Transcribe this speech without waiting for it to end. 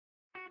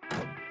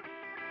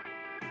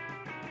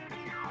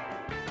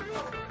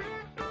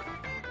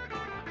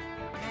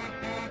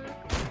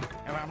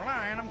I'm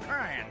lying, I'm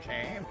crying,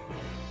 see?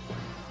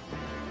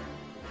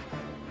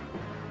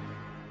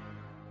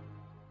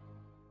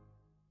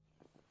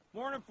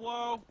 Morning,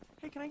 Flo.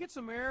 Hey, can I get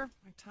some air?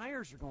 My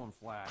tires are going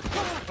flat.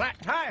 Flat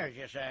tires,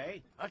 you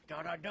say? I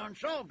thought I'd done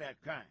solved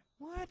that crime.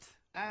 What?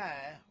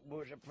 I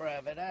was a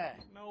private eye.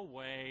 No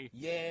way.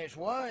 Yes,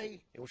 way.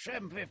 It was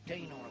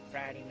 7:15 on a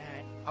Friday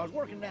night. I was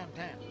working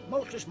downtown.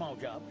 Mostly small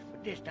jobs,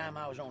 but this time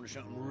I was on to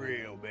something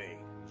real big.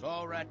 It was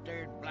all right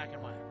there in black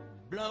and white.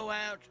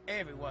 Blowouts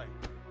everywhere.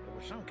 There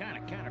was some kind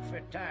of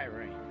counterfeit tire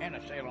ring and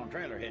a sale on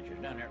trailer hitches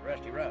down there at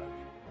Rusty Ruggs.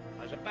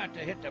 I was about to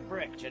hit the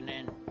bricks and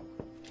then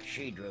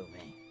she drove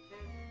in.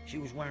 She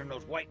was wearing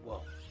those white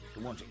walls, the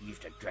ones that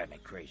used to drive me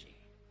crazy.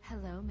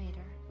 Hello,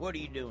 Mater. What are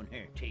you doing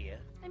here, Tia?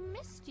 I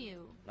missed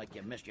you. Like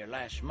you missed your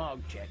last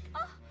smog check.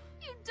 Oh,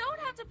 you don't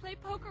have to play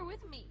poker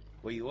with me.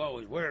 Well, you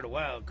always wear the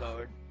wild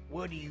card.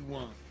 What do you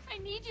want? I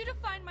need you to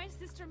find my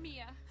sister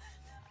Mia.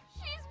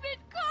 She's been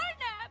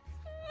carnapped.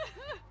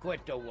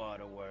 Quit the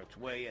waterworks,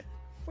 will you?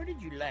 Where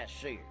did you last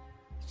see her?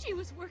 She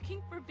was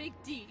working for Big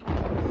D.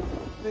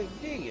 Big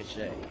D, you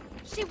say?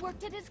 She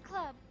worked at his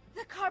club,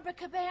 the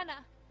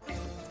Copacabana.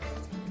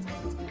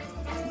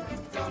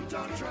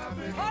 Downtown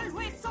traffic.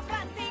 Always so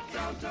frantic.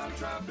 Downtown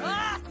traffic.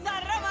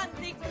 Pasa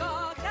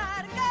romantico,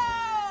 cargo.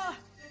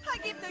 I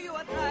give to you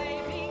a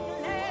driving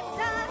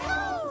lesson.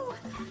 Oh,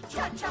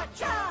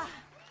 cha-cha-cha.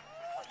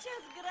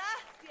 Muchas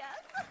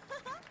gracias.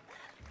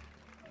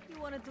 You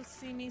wanted to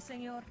see me,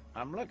 senor?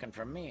 I'm looking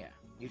for Mia.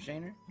 You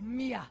seen her?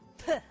 Mia,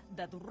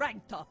 that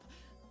ragtop.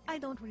 I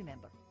don't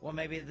remember. Well,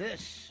 maybe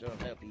this will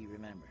help you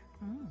remember.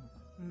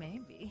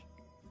 Maybe.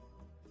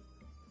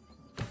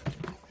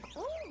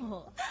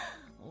 Oh,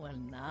 well,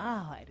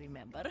 now I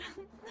remember.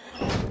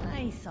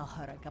 I saw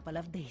her a couple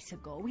of days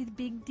ago with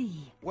Big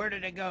D. Where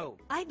did it go?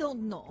 I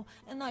don't know,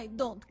 and I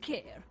don't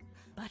care.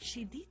 But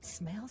she did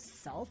smell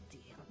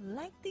salty,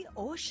 like the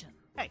ocean.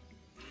 Hey,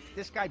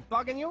 this guy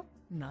bugging you?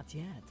 Not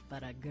yet,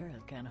 but a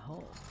girl can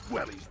hope.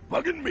 Well, he's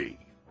bugging me.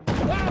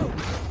 Whoa!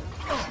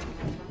 Oh.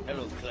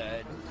 Hello,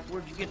 Clyde.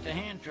 Where'd you get the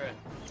hand truck?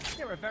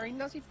 You're a very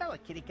nosy fella,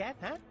 kitty cat,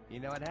 huh?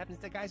 You know what happens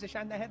to guys who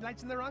shine their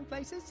headlights in the wrong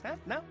places, huh?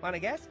 No? Wanna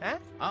guess, huh?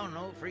 I don't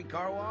know, free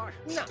car wash?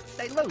 No,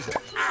 they lose it.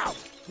 Ow!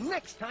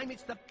 Next time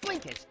it's the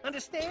blinkers,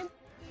 understand?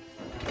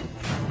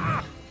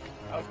 Ah!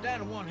 I was down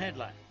to one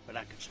headlight, but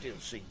I could still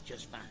see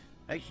just fine.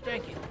 Hey,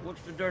 Stinky,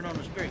 what's the dirt on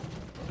the street?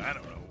 I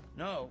don't know.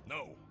 No.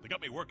 No, they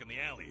got me working the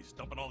alleys,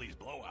 dumping all these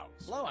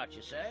blowouts. Blowout,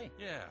 you say?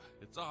 Yeah,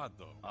 it's odd,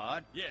 though.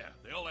 Odd? Yeah,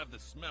 they all have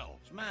this smell.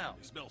 Smell?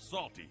 They smell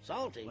salty.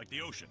 Salty? Like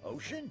the ocean.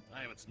 Ocean?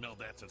 I haven't smelled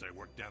that since I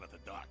worked down at the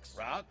docks.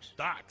 Rocks?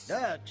 Docks.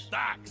 Ducks?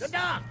 Docks. The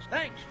docks!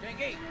 Thanks,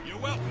 Stinky. You're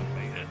welcome,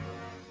 Beta.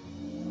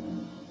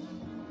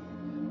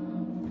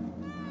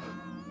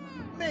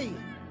 Me!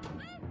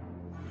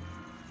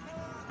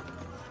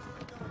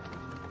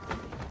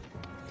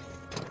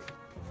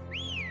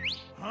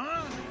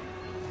 Huh?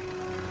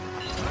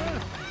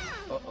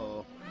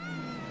 Uh-oh.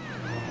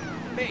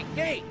 Big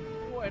D!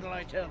 Wait till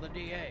I tell the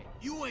DA.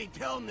 You ain't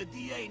telling the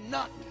DA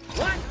nothing.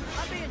 What?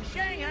 I'll be in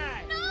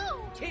Shanghai!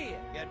 No! Tia,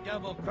 you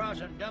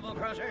double-crosser.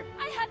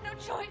 I had no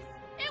choice.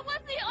 It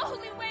was the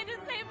only way to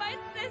save my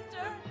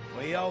sister.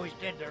 We always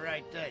did the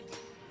right thing.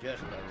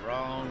 Just the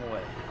wrong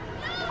way.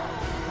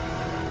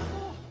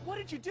 What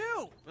did you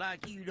do?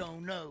 Like you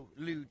don't know,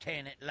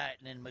 Lieutenant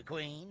Lightning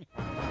McQueen.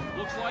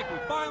 Looks like we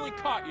finally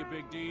caught you,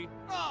 Big D.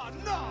 Oh,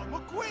 no,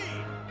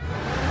 McQueen!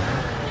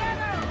 Get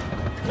her!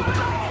 Oh,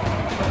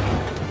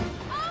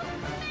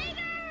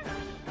 Mater!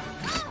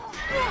 Oh!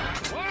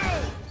 Whoa!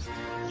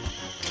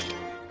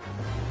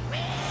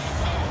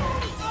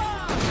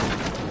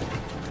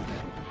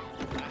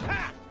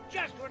 Aha!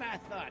 Just what I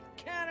thought.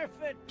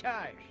 Counterfeit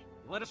tires.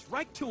 Let us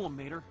right to him,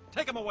 Mater.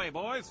 Take him away,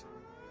 boys.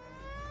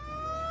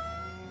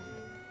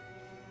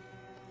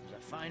 It's a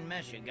fine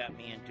mess you got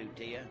me into,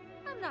 Tia.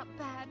 I'm not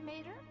bad,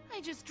 Mater.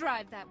 I just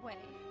drive that way.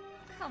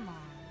 Come on.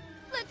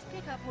 Let's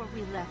pick up where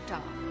we left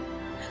off.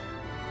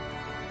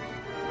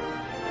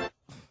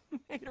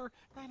 Mater,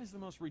 that is the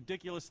most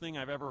ridiculous thing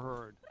I've ever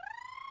heard.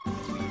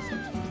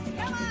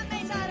 Come on,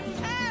 Mater!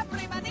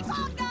 Everybody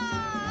conga!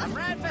 I'm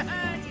right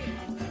behind you.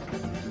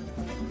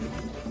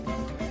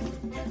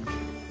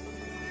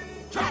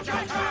 Cha-cha!